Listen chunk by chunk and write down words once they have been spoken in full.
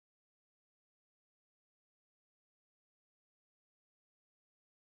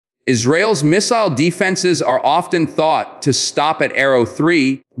Israel's missile defenses are often thought to stop at Arrow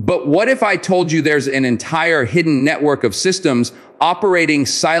 3, but what if I told you there's an entire hidden network of systems operating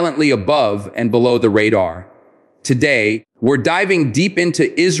silently above and below the radar? Today, we're diving deep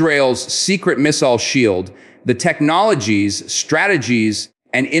into Israel's secret missile shield, the technologies, strategies,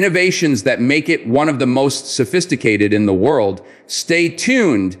 and innovations that make it one of the most sophisticated in the world. Stay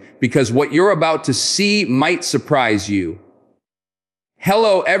tuned, because what you're about to see might surprise you.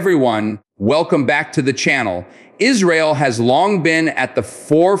 Hello everyone, welcome back to the channel. Israel has long been at the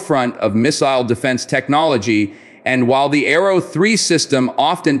forefront of missile defense technology, and while the Arrow 3 system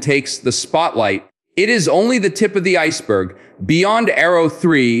often takes the spotlight, it is only the tip of the iceberg. Beyond Arrow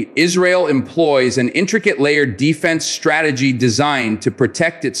 3, Israel employs an intricate layered defense strategy designed to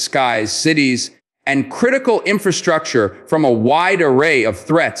protect its skies, cities, and critical infrastructure from a wide array of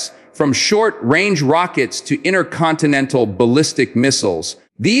threats, from short-range rockets to intercontinental ballistic missiles.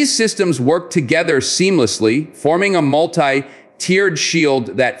 These systems work together seamlessly, forming a multi-tiered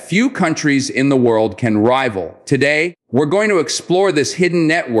shield that few countries in the world can rival. Today, we're going to explore this hidden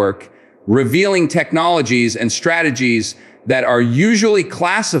network, revealing technologies and strategies that are usually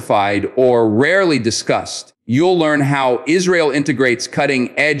classified or rarely discussed. You'll learn how Israel integrates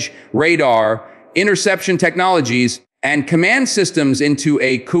cutting-edge radar, interception technologies, and command systems into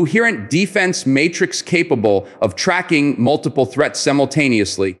a coherent defense matrix capable of tracking multiple threats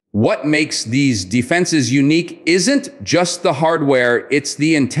simultaneously. What makes these defenses unique isn't just the hardware, it's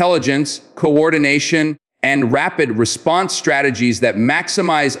the intelligence, coordination, and rapid response strategies that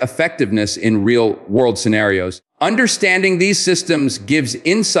maximize effectiveness in real-world scenarios. Understanding these systems gives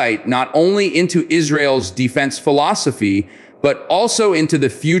insight not only into Israel's defense philosophy, but also into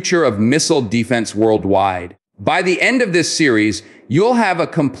the future of missile defense worldwide. By the end of this series, you'll have a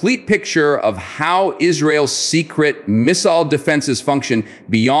complete picture of how Israel's secret missile defenses function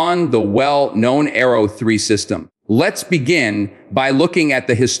beyond the well-known Arrow 3 system. Let's begin by looking at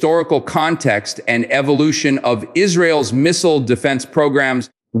the historical context and evolution of Israel's missile defense programs,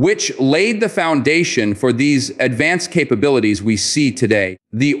 which laid the foundation for these advanced capabilities we see today.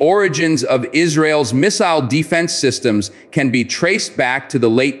 The origins of Israel's missile defense systems can be traced back to the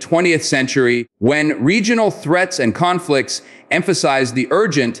late 20th century, when regional threats and conflicts emphasized the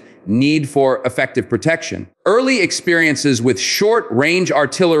urgent need for effective protection. Early experiences with short-range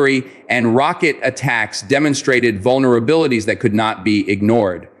artillery and rocket attacks demonstrated vulnerabilities that could not be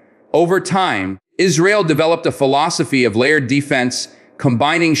ignored. Over time, Israel developed a philosophy of layered defense,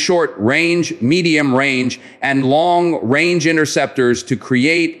 combining short-range, medium-range, and long-range interceptors to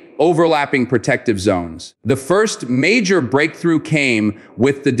create overlapping protective zones. The first major breakthrough came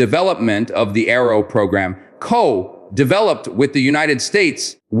with the development of the Arrow program, co-developed with the United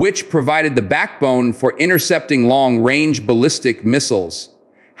States, which provided the backbone for intercepting long-range ballistic missiles.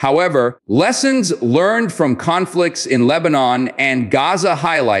 However, lessons learned from conflicts in Lebanon and Gaza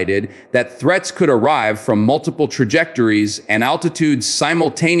highlighted that threats could arrive from multiple trajectories and altitudes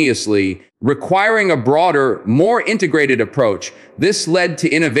simultaneously, requiring a broader, more integrated approach. This led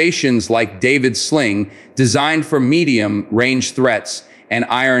to innovations like David's Sling, designed for medium-range threats, and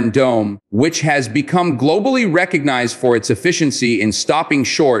Iron Dome, which has become globally recognized for its efficiency in stopping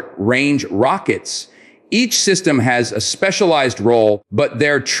short-range rockets. Each system has a specialized role, but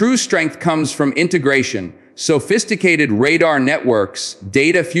their true strength comes from integration. Sophisticated radar networks,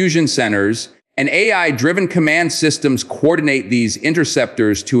 data fusion centers, and AI-driven command systems coordinate these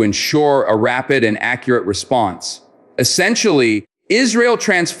interceptors to ensure a rapid and accurate response. Essentially, Israel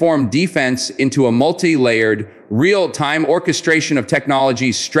transformed defense into a multi-layered, real-time orchestration of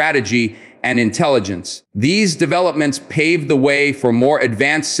technology, strategy, and intelligence. These developments paved the way for more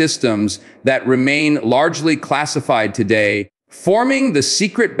advanced systems that remain largely classified today, forming the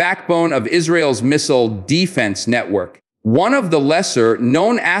secret backbone of Israel's missile defense network. One of the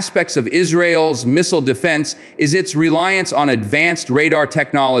lesser-known aspects of Israel's missile defense is its reliance on advanced radar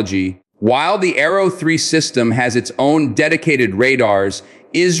technology. While the Arrow 3 system has its own dedicated radars,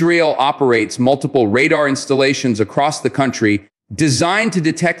 Israel operates multiple radar installations across the country, designed to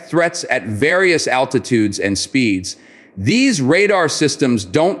detect threats at various altitudes and speeds. These radar systems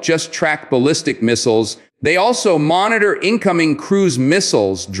don't just track ballistic missiles, they also monitor incoming cruise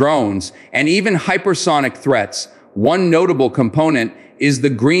missiles, drones, and even hypersonic threats. One notable component is the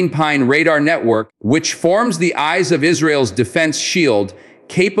Green Pine radar network, which forms the eyes of Israel's defense shield,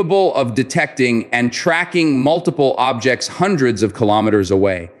 capable of detecting and tracking multiple objects hundreds of kilometers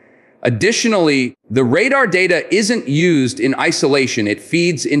away. Additionally, the radar data isn't used in isolation. It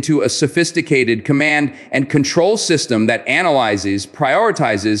feeds into a sophisticated command and control system that analyzes,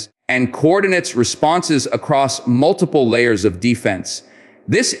 prioritizes, and coordinates responses across multiple layers of defense.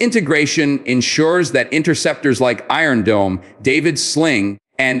 This integration ensures that interceptors like Iron Dome, David's Sling,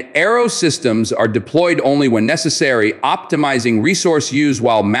 and Arrow systems are deployed only when necessary, optimizing resource use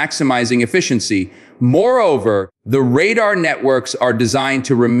while maximizing efficiency. Moreover, the radar networks are designed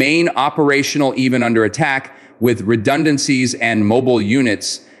to remain operational even under attack, with redundancies and mobile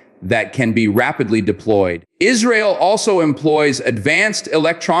units that can be rapidly deployed. Israel also employs advanced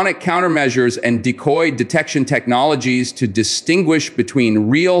electronic countermeasures and decoy detection technologies to distinguish between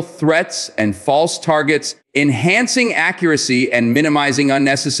real threats and false targets, enhancing accuracy and minimizing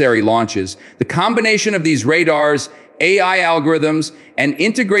unnecessary launches. The combination of these radars, AI algorithms, and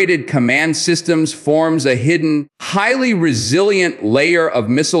integrated command systems forms a hidden, highly resilient layer of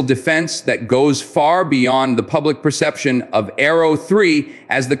missile defense that goes far beyond the public perception of Arrow 3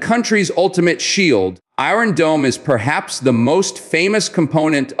 as the country's ultimate shield. Iron Dome is perhaps the most famous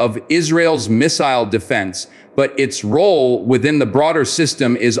component of Israel's missile defense, but its role within the broader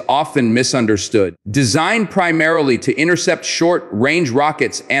system is often misunderstood. Designed primarily to intercept short-range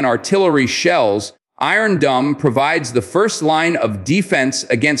rockets and artillery shells, Iron Dome provides the first line of defense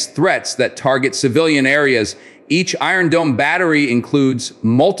against threats that target civilian areas. Each Iron Dome battery includes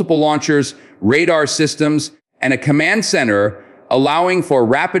multiple launchers, radar systems, and a command center, allowing for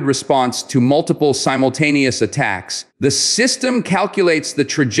rapid response to multiple simultaneous attacks. The system calculates the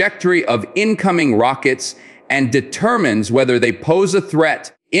trajectory of incoming rockets and determines whether they pose a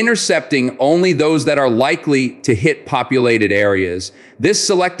threat, intercepting only those that are likely to hit populated areas. This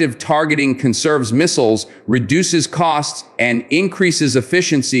selective targeting conserves missiles, reduces costs, and increases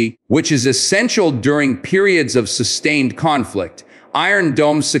efficiency, which is essential during periods of sustained conflict. Iron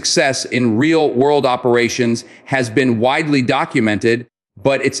Dome's success in real-world operations has been widely documented,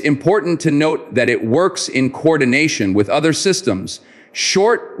 but it's important to note that it works in coordination with other systems.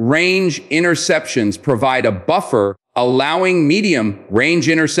 Short-range interceptions provide a buffer, allowing medium-range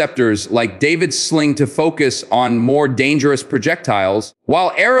interceptors like David's Sling to focus on more dangerous projectiles,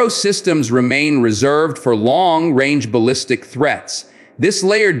 while Arrow systems remain reserved for long-range ballistic threats. This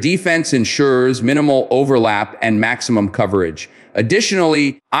layered defense ensures minimal overlap and maximum coverage.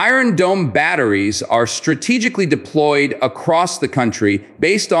 Additionally, Iron Dome batteries are strategically deployed across the country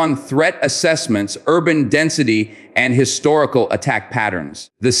based on threat assessments, urban density, and historical attack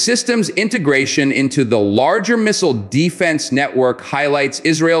patterns. The system's integration into the larger missile defense network highlights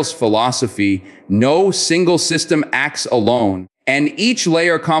Israel's philosophy: no single system acts alone, and each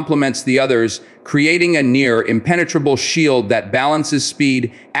layer complements the others, creating a near impenetrable shield that balances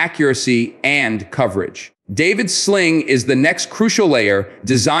speed, accuracy, and coverage. David's Sling is the next crucial layer,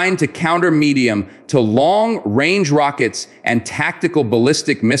 designed to counter medium to long-range rockets and tactical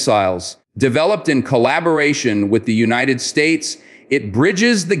ballistic missiles. Developed in collaboration with the United States, it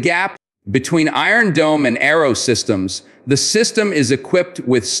bridges the gap between Iron Dome and Arrow systems. The system is equipped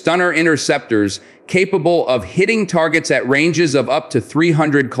with stunner interceptors capable of hitting targets at ranges of up to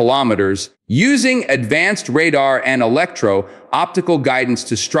 300 kilometers, using advanced radar and electro-optical guidance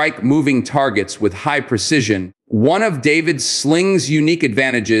to strike moving targets with high precision. One of David's Sling's unique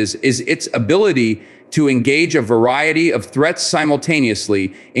advantages is its ability to engage a variety of threats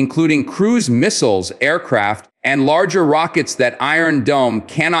simultaneously, including cruise missiles, aircraft, and larger rockets that Iron Dome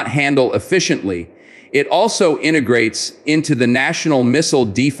cannot handle efficiently. It also integrates into the National Missile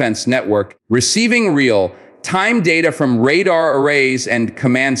Defense Network, receiving real-time data from radar arrays and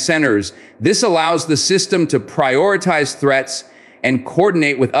command centers. This allows the system to prioritize threats and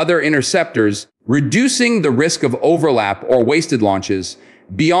coordinate with other interceptors, reducing the risk of overlap or wasted launches.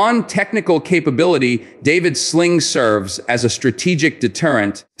 Beyond technical capability, David's Sling serves as a strategic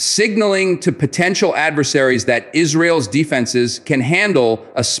deterrent, signaling to potential adversaries that Israel's defenses can handle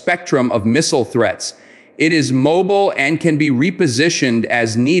a spectrum of missile threats. It is mobile and can be repositioned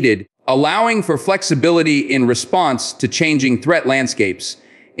as needed, allowing for flexibility in response to changing threat landscapes.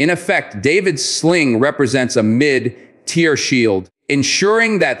 In effect, David's Sling represents a mid-tier shield,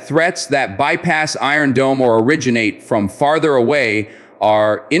 ensuring that threats that bypass Iron Dome or originate from farther away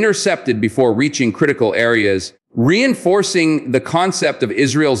are intercepted before reaching critical areas, reinforcing the concept of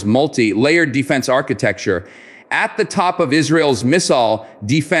Israel's multi-layered defense architecture. At the top of Israel's missile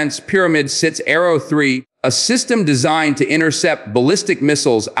defense pyramid sits Arrow 3, a system designed to intercept ballistic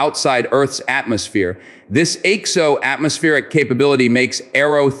missiles outside Earth's atmosphere. This exo-atmospheric capability makes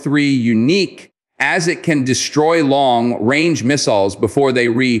Arrow 3 unique, as it can destroy long-range missiles before they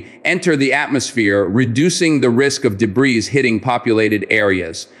re-enter the atmosphere, reducing the risk of debris hitting populated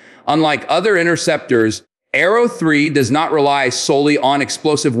areas. Unlike other interceptors, Arrow 3 does not rely solely on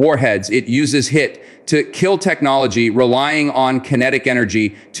explosive warheads. It uses hit-to-kill technology, relying on kinetic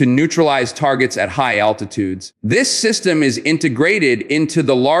energy to neutralize targets at high altitudes. This system is integrated into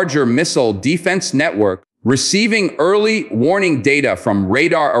the larger missile defense network, receiving early warning data from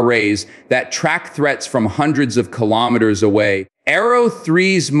radar arrays that track threats from hundreds of kilometers away. Arrow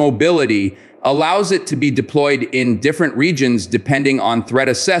 3's mobility allows it to be deployed in different regions depending on threat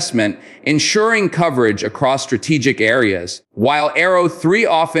assessment, ensuring coverage across strategic areas. While Arrow 3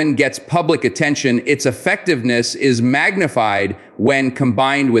 often gets public attention, its effectiveness is magnified when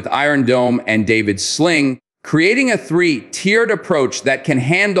combined with Iron Dome and David's Sling, creating a three-tiered approach that can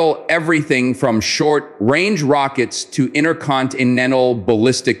handle everything from short-range rockets to intercontinental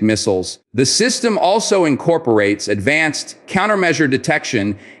ballistic missiles. The system also incorporates advanced countermeasure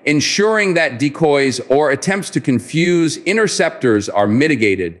detection, ensuring that decoys or attempts to confuse interceptors are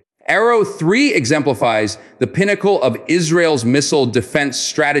mitigated. Arrow 3 exemplifies the pinnacle of Israel's missile defense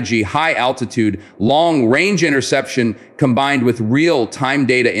strategy: high-altitude, long-range interception combined with real-time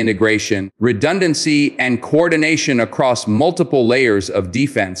data integration, redundancy, and coordination across multiple layers of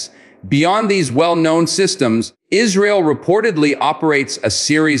defense. Beyond these well-known systems, Israel reportedly operates a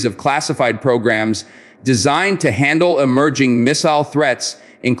series of classified programs designed to handle emerging missile threats,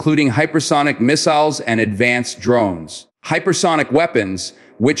 including hypersonic missiles and advanced drones. Hypersonic weapons,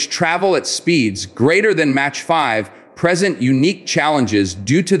 which travel at speeds greater than Mach 5, present unique challenges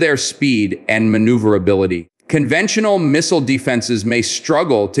due to their speed and maneuverability. Conventional missile defenses may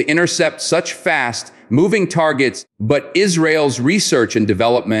struggle to intercept such fast-moving targets, but Israel's research and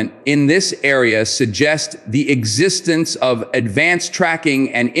development in this area suggest the existence of advanced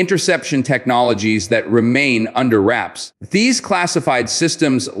tracking and interception technologies that remain under wraps. These classified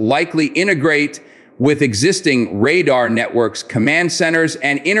systems likely integrate with existing radar networks, command centers,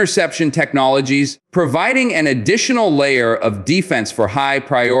 and interception technologies, providing an additional layer of defense for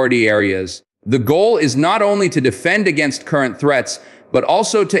high-priority areas. The goal is not only to defend against current threats, but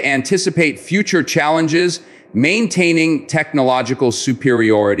also to anticipate future challenges, maintaining technological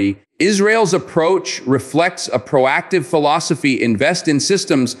superiority. Israel's approach reflects a proactive philosophy: invest in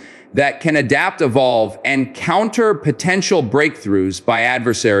systems that can adapt, evolve, and counter potential breakthroughs by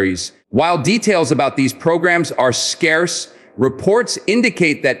adversaries. While details about these programs are scarce, reports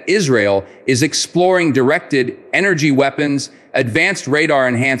indicate that Israel is exploring directed energy weapons, advanced radar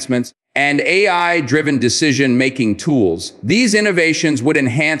enhancements, and AI-driven decision-making tools. These innovations would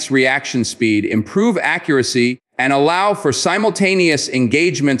enhance reaction speed, improve accuracy, and allow for simultaneous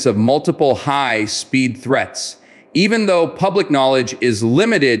engagements of multiple high-speed threats. Even though public knowledge is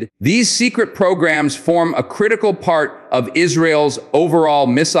limited, these secret programs form a critical part of Israel's overall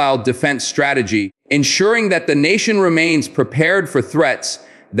missile defense strategy, ensuring that the nation remains prepared for threats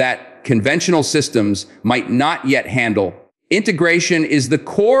that conventional systems might not yet handle. Integration is the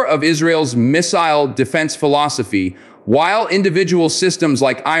core of Israel's missile defense philosophy. While individual systems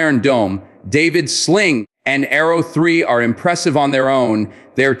like Iron Dome, David's Sling, and Arrow 3 are impressive on their own,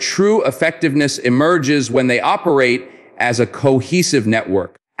 their true effectiveness emerges when they operate as a cohesive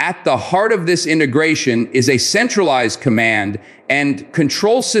network. At the heart of this integration is a centralized command and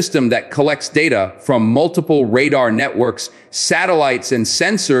control system that collects data from multiple radar networks, satellites, and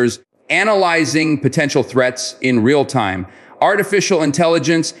sensors, analyzing potential threats in real time. Artificial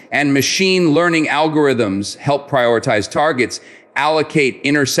intelligence and machine learning algorithms help prioritize targets, allocate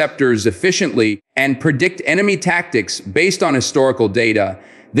interceptors efficiently, and predict enemy tactics based on historical data.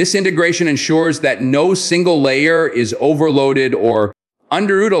 This integration ensures that no single layer is overloaded or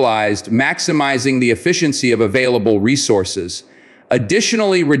underutilized, maximizing the efficiency of available resources.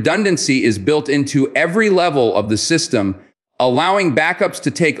 Additionally, redundancy is built into every level of the system, allowing backups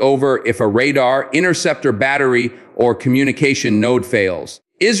to take over if a radar, interceptor battery, or communication node fails.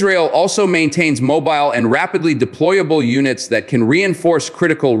 Israel also maintains mobile and rapidly deployable units that can reinforce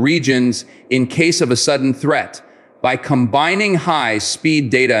critical regions in case of a sudden threat. By combining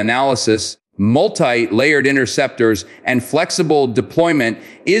high-speed data analysis, multi-layered interceptors, and flexible deployment,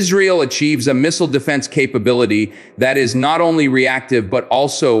 Israel achieves a missile defense capability that is not only reactive but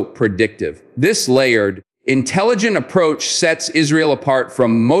also predictive. This layered, intelligent approach sets Israel apart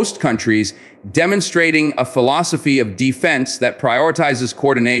from most countries, demonstrating a philosophy of defense that prioritizes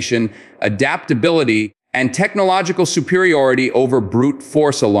coordination, adaptability, and technological superiority over brute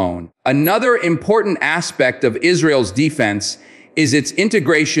force alone. Another important aspect of Israel's defense is its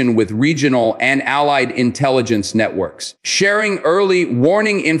integration with regional and allied intelligence networks. Sharing early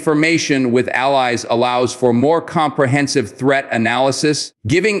warning information with allies allows for more comprehensive threat analysis,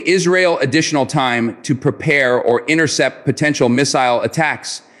 giving Israel additional time to prepare or intercept potential missile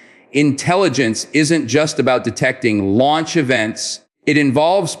attacks. intelligence isn't just about detecting launch events. It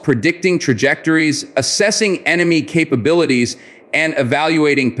involves predicting trajectories, assessing enemy capabilities, and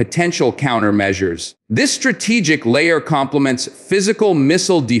evaluating potential countermeasures. This strategic layer complements physical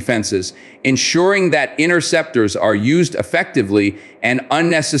missile defenses, ensuring that interceptors are used effectively and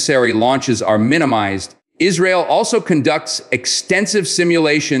unnecessary launches are minimized. Israel also conducts extensive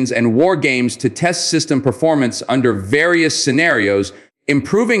simulations and war games to test system performance under various scenarios,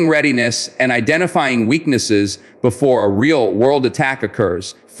 improving readiness and identifying weaknesses before a real-world attack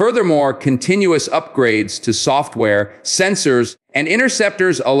occurs. Furthermore, continuous upgrades to software, sensors, and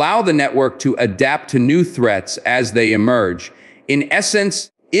interceptors allow the network to adapt to new threats as they emerge. In essence,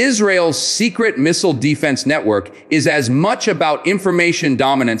 Israel's secret missile defense network is as much about information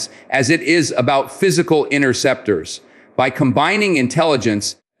dominance as it is about physical interceptors. By combining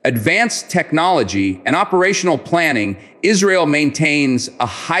intelligence, advanced technology, and operational planning, Israel maintains a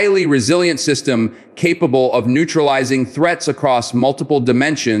highly resilient system capable of neutralizing threats across multiple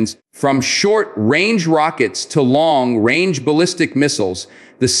dimensions, from short-range rockets to long-range ballistic missiles.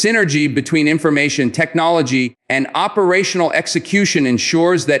 The synergy between information technology and operational execution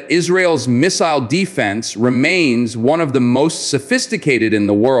ensures that Israel's missile defense remains one of the most sophisticated in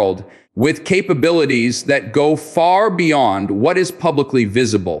the world, with capabilities that go far beyond what is publicly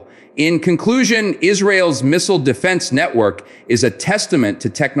visible. In conclusion, Israel's missile defense network is a testament to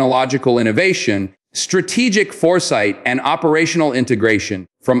technological innovation, strategic foresight, and operational integration.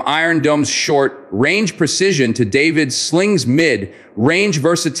 From Iron Dome's short-range precision to David's Sling's mid-range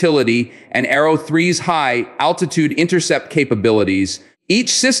versatility and Arrow 3's high-altitude intercept capabilities, each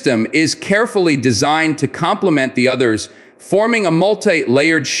system is carefully designed to complement the others, forming a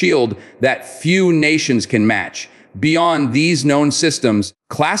multi-layered shield that few nations can match. Beyond these known systems,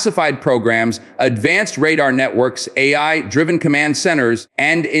 classified programs, advanced radar networks, AI-driven command centers,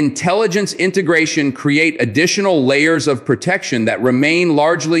 and intelligence integration create additional layers of protection that remain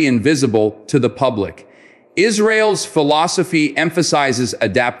largely invisible to the public. Israel's philosophy emphasizes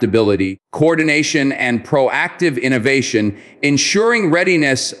adaptability, coordination, and proactive innovation, ensuring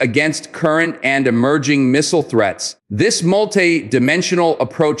readiness against current and emerging missile threats. This multi-dimensional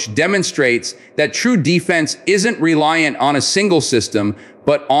approach demonstrates that true defense isn't reliant on a single system,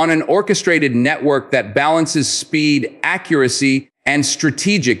 but on an orchestrated network that balances speed, accuracy, and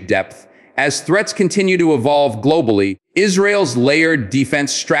strategic depth. As threats continue to evolve globally, Israel's layered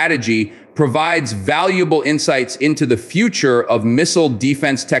defense strategy provides valuable insights into the future of missile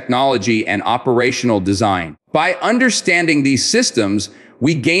defense technology and operational design. By understanding these systems,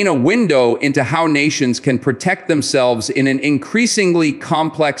 we gain a window into how nations can protect themselves in an increasingly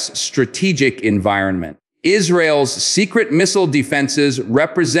complex strategic environment. Israel's secret missile defenses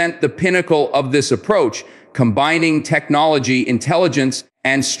represent the pinnacle of this approach, combining technology, intelligence,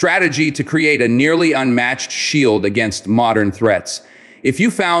 and strategy to create a nearly unmatched shield against modern threats. If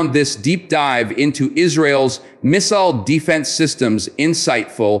you found this deep dive into Israel's missile defense systems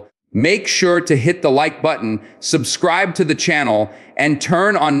insightful, make sure to hit the like button, subscribe to the channel, and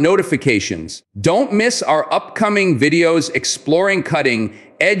turn on notifications. Don't miss our upcoming videos exploring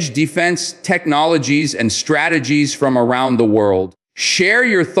cutting-edge defense technologies and strategies from around the world. Share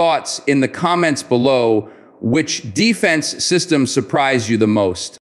your thoughts in the comments below. Which defense system surprised you the most?